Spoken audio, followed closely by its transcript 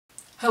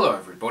Hello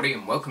everybody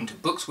and welcome to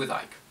Books with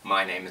Ike.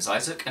 My name is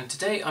Isaac and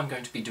today I'm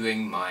going to be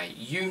doing my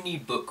Uni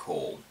Book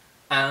Haul.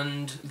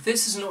 And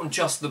this is not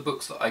just the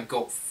books that I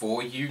got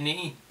for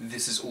uni,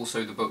 this is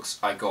also the books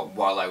I got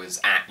while I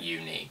was at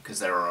uni, because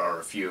there are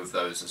a few of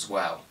those as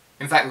well.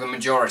 In fact, the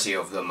majority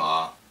of them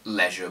are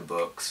leisure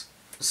books.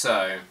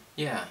 So,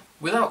 yeah.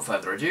 Without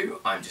further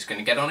ado, I'm just going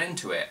to get on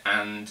into it.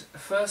 And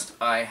first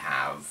I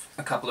have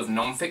a couple of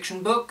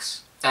non-fiction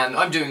books. And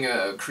I'm doing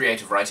a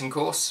creative writing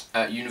course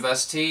at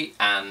university,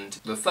 and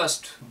the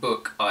first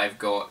book I've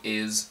got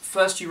is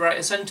First You Write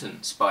a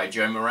Sentence by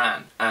Joe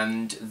Moran.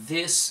 And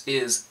this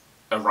is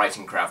a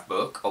writing craft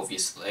book,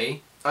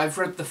 obviously. I've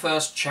read the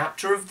first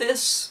chapter of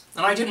this,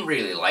 and I didn't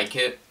really like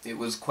it. It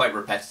was quite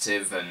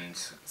repetitive and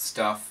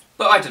stuff.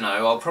 But I don't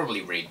know, I'll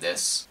probably read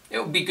this. It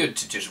would be good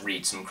to just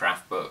read some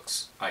craft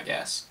books, I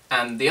guess.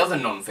 And the other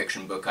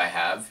non-fiction book I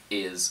have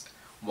is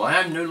Why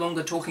I'm No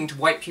Longer Talking to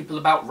White People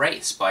About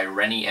Race by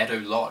Rennie Edo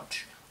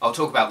Lodge. I'll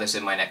talk about this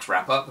in my next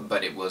wrap-up,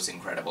 but it was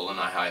incredible and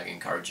I highly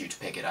encourage you to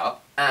pick it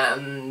up.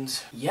 And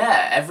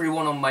yeah,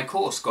 everyone on my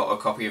course got a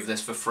copy of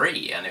this for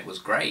free, and it was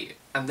great.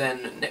 And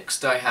then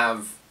next I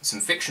have some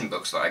fiction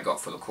books that I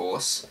got for the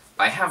course.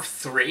 I have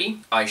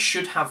 3. I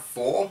should have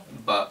 4,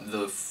 but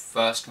the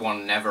first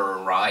one never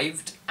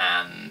arrived,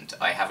 and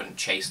I haven't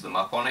chased them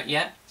up on it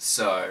yet,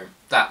 so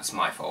that's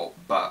my fault.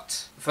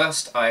 But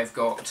first I've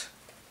got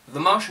The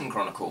Martian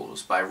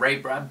Chronicles by Ray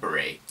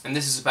Bradbury, and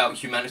this is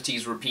about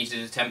humanity's repeated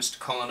attempts to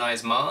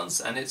colonize Mars,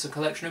 and it's a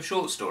collection of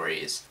short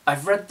stories.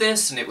 I've read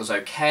this and it was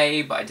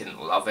okay, but I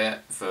didn't love it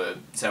for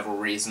several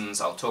reasons.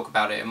 I'll talk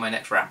about it in my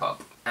next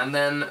wrap-up. And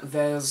then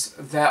there's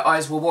Their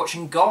Eyes Were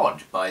Watching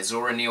God by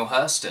Zora Neale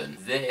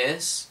Hurston.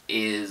 This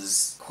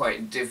is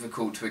quite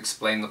difficult to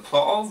explain the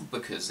plot of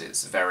because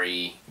it's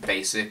very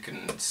basic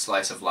and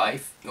slice of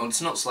life. Well,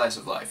 it's not slice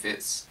of life,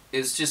 it's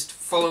just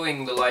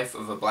following the life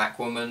of a black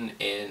woman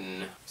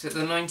in, is it the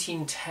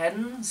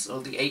 1910s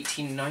or the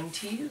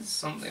 1890s?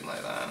 Something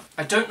like that.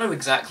 I don't know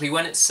exactly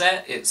when it's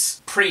set.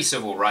 It's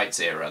pre-civil rights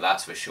era,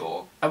 that's for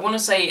sure. I want to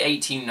say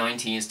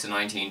 1890s to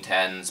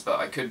 1910s, but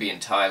I could be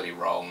entirely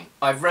wrong.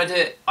 I've read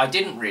it, I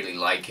didn't really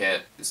like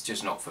it, it's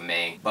just not for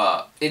me,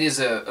 but it is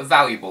a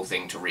valuable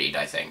thing to read,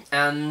 I think.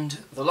 And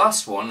the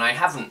last one I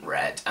haven't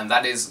read, and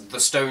that is The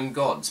Stone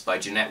Gods by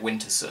Jeanette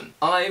Winterson.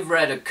 I've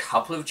read a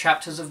couple of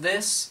chapters of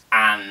this,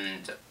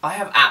 and I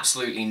have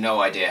absolutely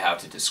no idea how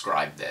to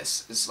describe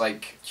this. It's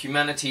like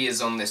humanity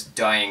is on this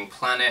dying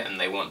planet and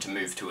they want to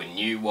move to a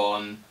new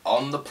one.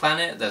 On the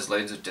planet, there's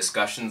loads of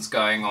discussions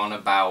going on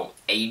about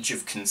age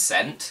of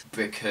consent,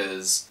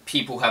 because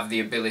people have the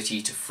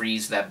ability to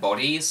freeze their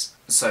bodies,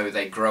 so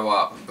they grow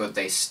up but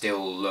they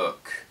still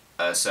look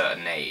a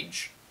certain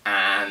age.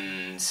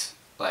 And,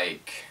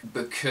 like,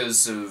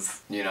 because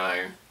of, you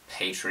know,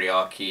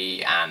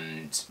 patriarchy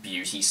and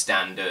beauty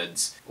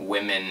standards,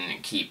 women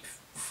keep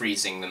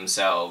freezing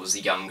themselves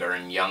younger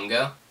and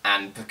younger,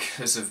 and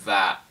because of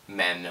that,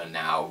 men are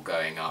now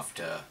going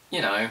after,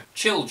 you know,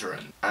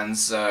 children. And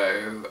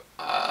so,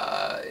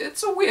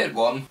 it's a weird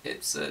one.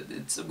 It's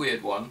a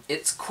weird one.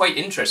 It's quite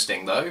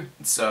interesting though,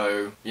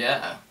 so,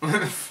 yeah.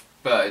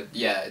 But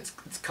yeah, it's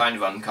kind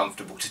of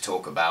uncomfortable to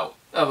talk about.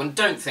 Oh, and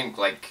don't think,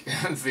 like,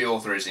 the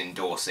author is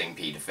endorsing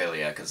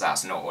paedophilia, because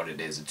that's not what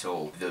it is at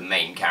all. The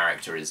main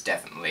character is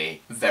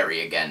definitely very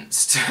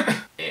against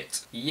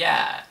it.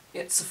 Yeah,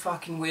 it's a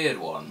fucking weird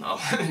one.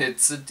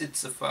 It's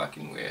a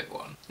fucking weird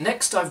one.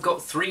 Next I've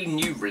got 3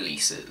 new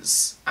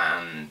releases,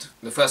 and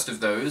the first of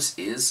those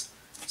is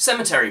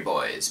Cemetery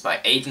Boys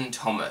by Aidan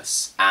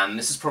Thomas, and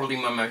this is probably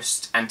my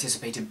most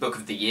anticipated book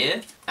of the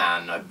year,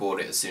 and I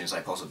bought it as soon as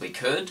I possibly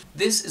could.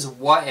 This is a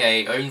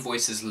YA Own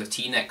Voices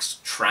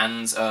Latinx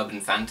trans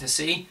urban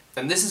fantasy,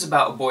 and this is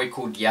about a boy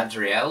called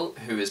Yadriel,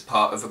 who is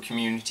part of a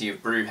community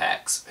of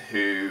brewhacks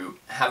who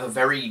have a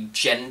very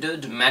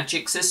gendered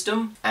magic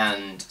system,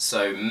 and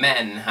so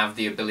men have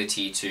the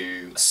ability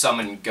to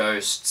summon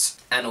ghosts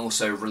and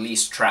also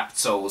release trapped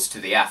souls to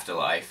the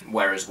afterlife,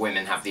 whereas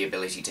women have the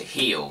ability to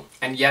heal.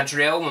 And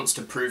Yadriel wants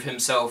to prove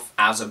himself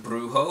as a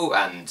brujo,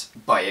 and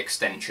by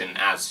extension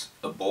as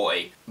a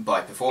boy, by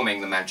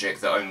performing the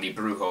magic that only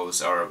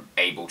brujos are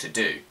able to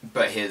do.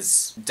 But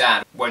his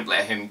dad won't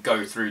let him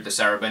go through the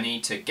ceremony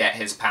to get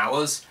his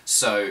powers,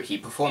 so he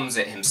performs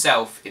it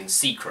himself in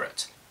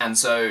secret. And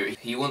so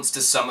he wants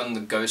to summon the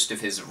ghost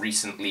of his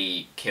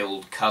recently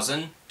killed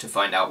cousin to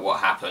find out what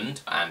happened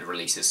and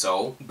release his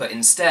soul, but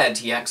instead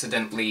he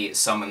accidentally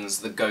summons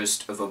the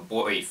ghost of a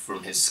boy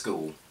from his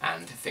school,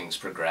 and things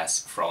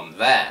progress from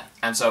there.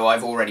 And so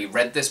I've already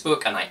read this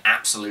book and I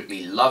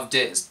absolutely loved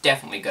it. It's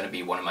definitely going to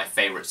be one of my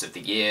favourites of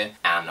the year,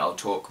 and I'll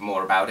talk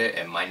more about it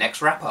in my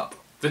next wrap-up.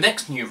 The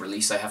next new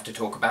release I have to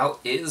talk about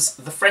is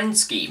The Friend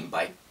Scheme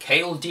by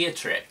Cale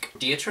Dietrich.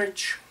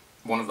 Dietrich?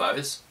 One of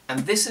those.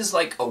 And this is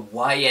like a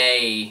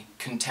YA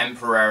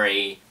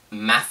contemporary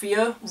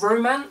mafia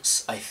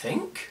romance, I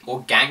think?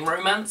 Or gang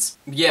romance?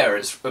 Yeah,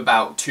 it's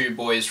about 2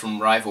 boys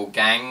from rival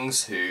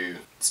gangs who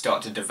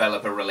start to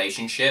develop a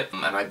relationship,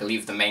 and I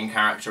believe the main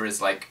character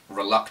is, like,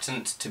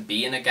 reluctant to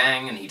be in a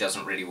gang and he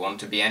doesn't really want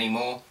to be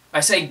anymore. I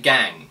say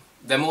gang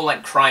They're more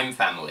like crime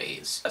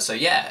families. So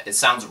yeah, it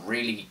sounds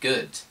really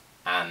good,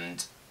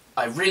 and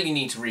I really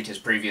need to read his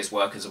previous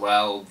work as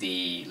well,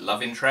 The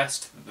Love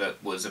Interest,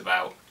 that was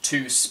about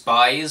two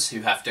spies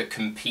who have to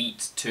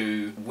compete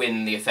to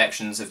win the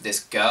affections of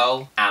this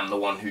girl, and the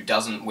one who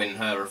doesn't win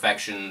her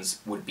affections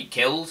would be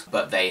killed,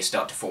 but they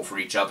start to fall for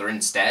each other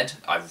instead.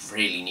 I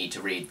really need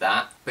to read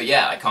that. But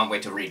yeah, I can't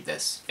wait to read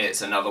this.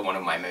 It's another one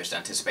of my most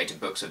anticipated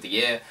books of the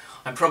year.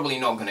 I'm probably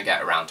not going to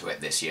get around to it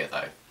this year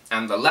though.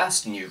 And the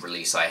last new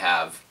release I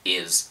have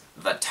is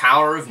The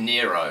Tower of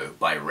Nero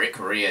by Rick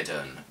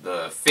Riordan,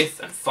 the fifth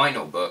and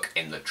final book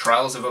in the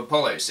Trials of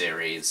Apollo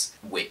series,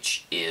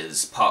 which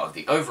is part of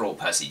the overall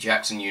Percy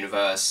Jackson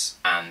universe,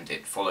 and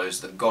it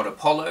follows the god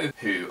Apollo,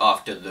 who,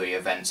 after the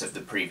events of the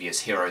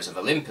previous Heroes of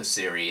Olympus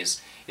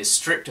series, is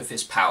stripped of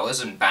his powers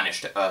and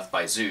banished to Earth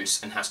by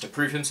Zeus, and has to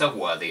prove himself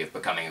worthy of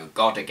becoming a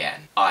god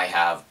again. I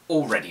have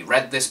already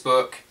read this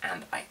book,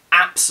 and I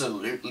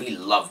absolutely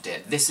loved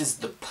it. This is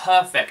the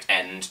perfect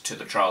end to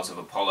the Trials of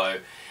Apollo,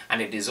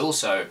 and it is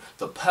also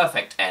the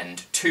perfect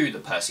end to the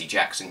Percy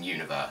Jackson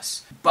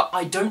universe. But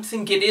I don't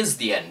think it is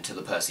the end to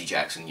the Percy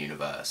Jackson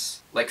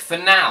universe. Like, for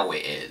now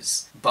it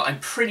is, but I'm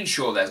pretty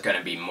sure there's going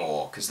to be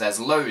more, because there's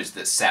loads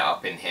that's set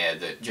up in here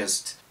that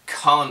just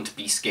can't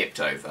be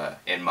skipped over,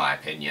 in my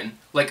opinion.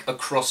 Like, a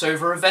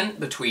crossover event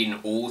between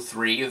all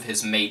three of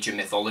his major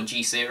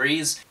mythology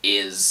series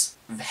is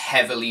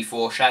heavily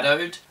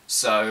foreshadowed,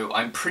 so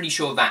I'm pretty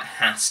sure that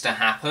has to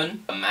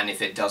happen, and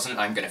if it doesn't,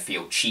 I'm going to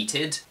feel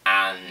cheated.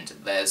 And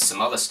there's some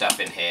other stuff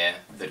in here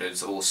that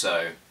is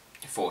also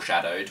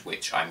foreshadowed,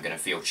 which I'm going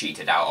to feel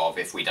cheated out of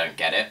if we don't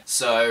get it.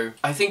 So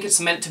I think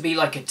it's meant to be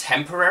like a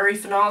temporary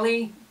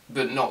finale,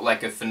 but not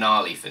like a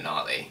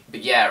finale.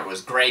 But yeah, it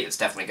was great. It's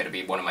definitely going to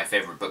be one of my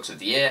favourite books of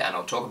the year, and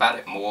I'll talk about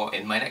it more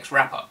in my next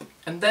wrap-up.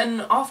 And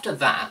then after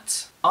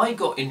that, I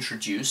got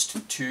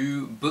introduced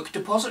to Book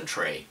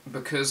Depository,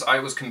 because I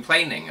was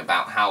complaining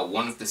about how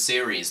one of the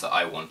series that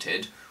I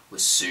wanted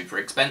was super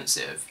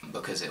expensive,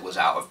 because it was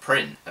out of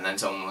print. And then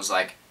someone was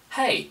like,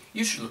 hey,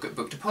 you should look at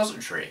Book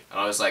Depository. And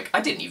I was like,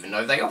 I didn't even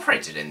know they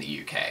operated in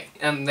the UK.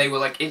 And they were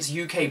like, it's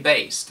UK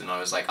based. And I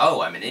was like,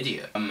 oh, I'm an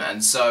idiot.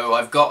 And so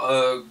I've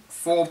got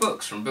 4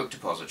 books from Book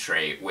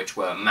Depository, which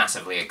were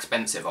massively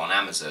expensive on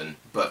Amazon,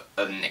 but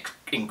an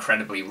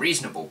incredibly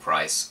reasonable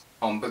price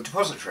on Book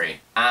Depository.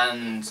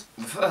 And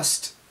the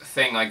first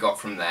thing I got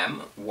from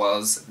them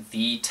was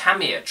the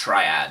Tamir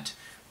Triad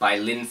by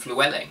Lynn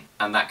Flewelling.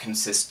 And that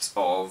consists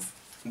of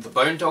The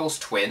Bone Doll's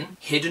Twin,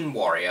 Hidden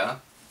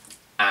Warrior,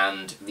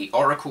 and The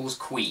Oracle's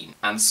Queen.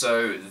 And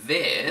so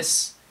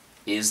this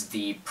is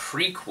the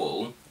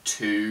prequel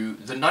to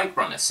the Night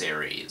Runner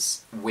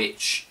series,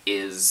 which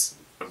is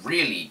a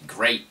really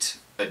great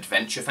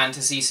adventure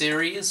fantasy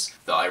series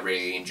that I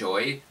really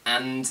enjoy.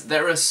 And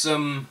there are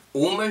some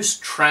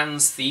almost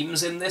trans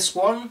themes in this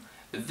one.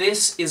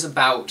 This is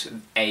about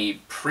a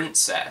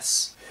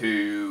princess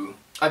who,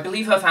 I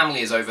believe her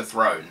family is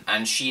overthrown,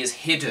 and she is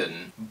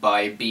hidden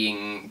by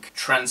being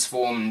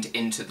transformed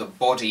into the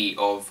body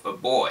of a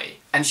boy.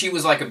 And she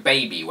was like a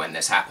baby when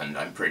this happened,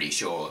 I'm pretty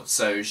sure.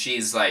 So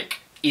she's like,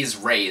 is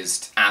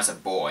raised as a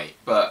boy,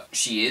 but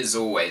she is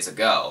always a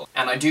girl.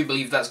 And I do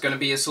believe that's going to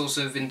be a source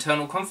of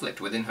internal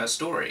conflict within her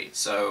story,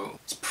 so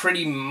it's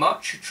pretty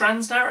much a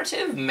trans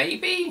narrative,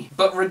 maybe?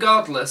 But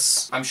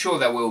regardless, I'm sure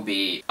there will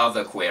be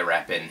other queer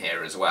rep in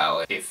here as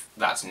well, if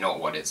that's not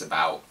what it's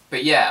about.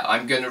 But yeah,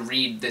 I'm going to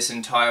read this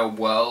entire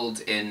world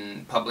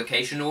in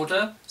publication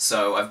order,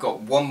 so I've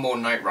got one more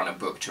Night Runner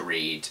book to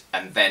read,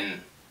 and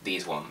then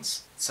these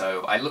ones.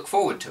 So I look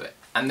forward to it.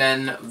 And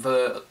then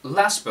the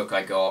last book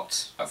I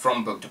got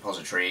from Book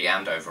Depository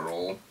and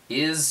overall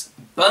is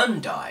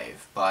Burn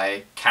Dive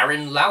by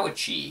Karen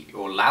Lowache,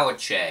 or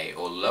Lowache,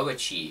 or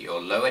Lowache,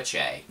 or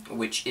Lowache,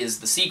 which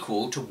is the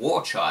sequel to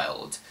War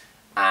Child.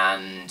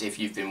 And if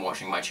you've been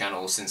watching my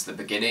channel since the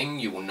beginning,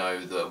 you will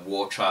know that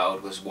War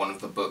Child was one of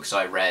the books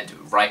I read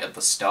right at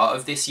the start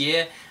of this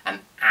year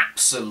and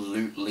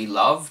absolutely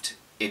loved.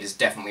 It is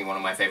definitely one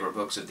of my favourite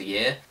books of the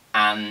year,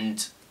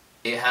 and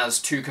it has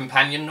 2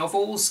 companion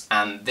novels,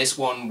 and this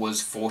one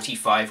was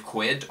 45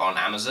 quid on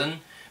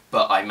Amazon,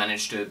 but I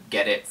managed to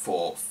get it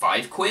for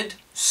 5 quid.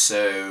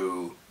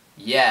 So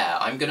yeah,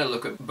 I'm gonna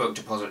look at Book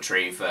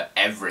Depository for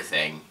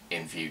everything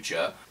in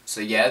future.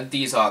 So yeah,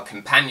 these are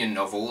companion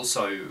novels,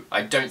 so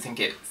I don't think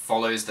it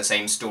follows the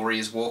same story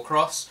as War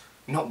Child.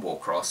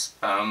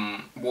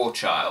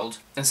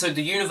 And so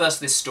the universe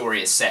this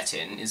story is set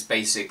in is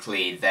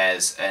basically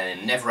there's a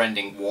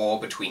never-ending war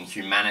between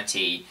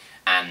humanity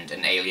and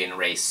an alien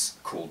race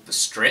called the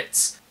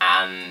Strits,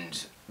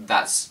 and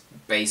that's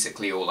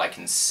basically all I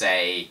can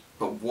say.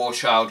 But War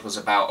Child was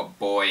about a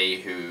boy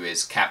who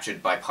is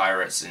captured by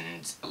pirates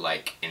and,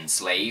 like,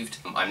 enslaved.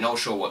 I'm not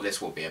sure what this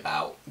will be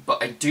about,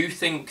 but I do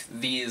think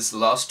these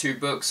last 2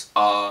 books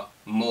are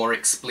more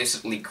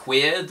explicitly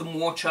queer than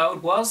War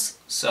Child was,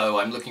 so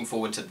I'm looking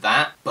forward to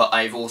that. But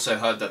I've also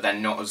heard that they're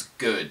not as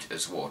good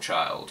as War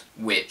Child,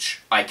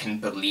 which I can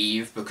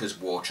believe because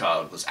War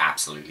Child was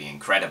absolutely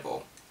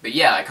incredible. But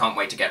yeah, I can't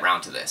wait to get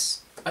round to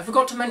this. I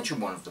forgot to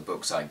mention one of the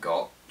books I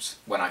got out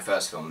when I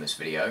first filmed this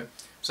video,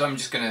 so I'm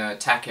just gonna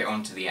tack it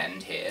onto the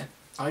end here.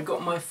 I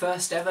got my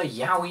first ever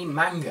yaoi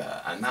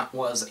manga, and that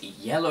was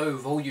Yellow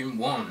Volume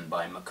 1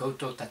 by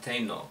Makoto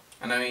Tateno.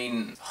 And I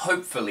mean,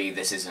 hopefully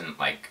this isn't,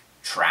 like,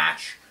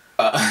 trash,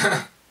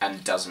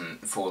 and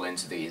doesn't fall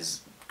into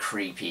these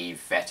creepy,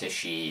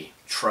 fetishy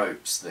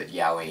tropes that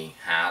yaoi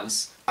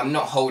has. I'm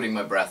not holding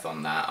my breath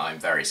on that, I'm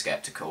very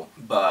skeptical,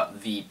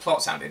 but the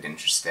plot sounded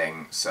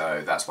interesting,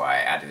 so that's why I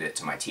added it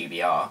to my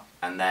TBR.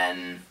 And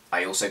then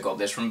I also got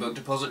this from Book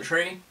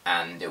Depository,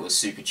 and it was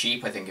super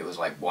cheap. I think it was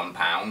like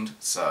 £1,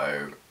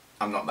 so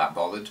I'm not that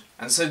bothered.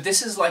 And so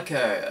this is like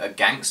a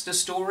gangster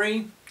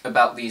story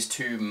about these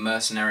two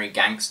mercenary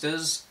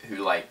gangsters who,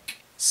 like,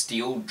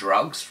 steal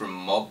drugs from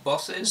mob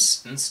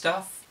bosses and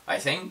stuff, I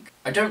think.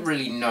 I don't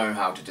really know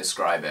how to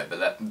describe it,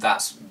 but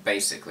that's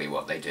basically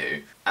what they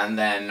do. And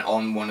then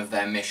on one of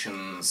their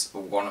missions,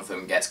 one of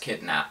them gets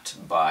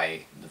kidnapped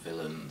by the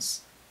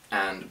villains.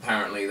 And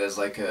apparently there's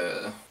like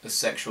a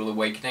sexual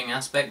awakening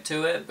aspect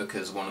to it,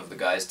 because one of the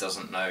guys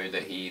doesn't know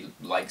that he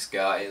likes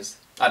guys.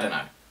 I don't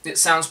know. It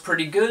sounds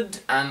pretty good,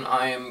 and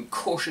I am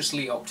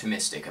cautiously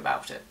optimistic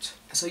about it.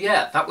 So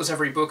yeah, that was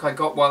every book I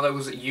got while I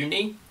was at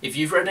uni. If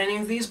you've read any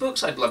of these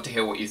books, I'd love to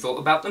hear what you thought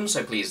about them,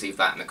 so please leave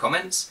that in the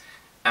comments.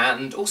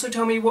 And also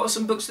tell me what are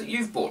some books that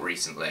you've bought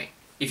recently.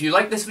 If you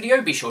like this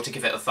video, be sure to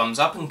give it a thumbs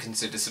up and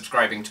consider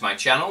subscribing to my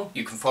channel.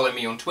 You can follow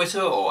me on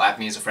Twitter or add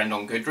me as a friend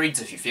on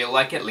Goodreads if you feel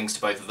like it, links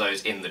to both of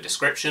those in the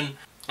description.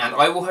 And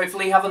I will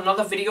hopefully have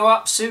another video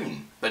up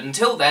soon. But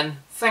until then,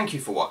 thank you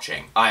for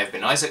watching. I have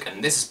been Isaac,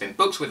 and this has been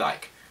Books with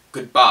Ike.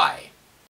 Goodbye.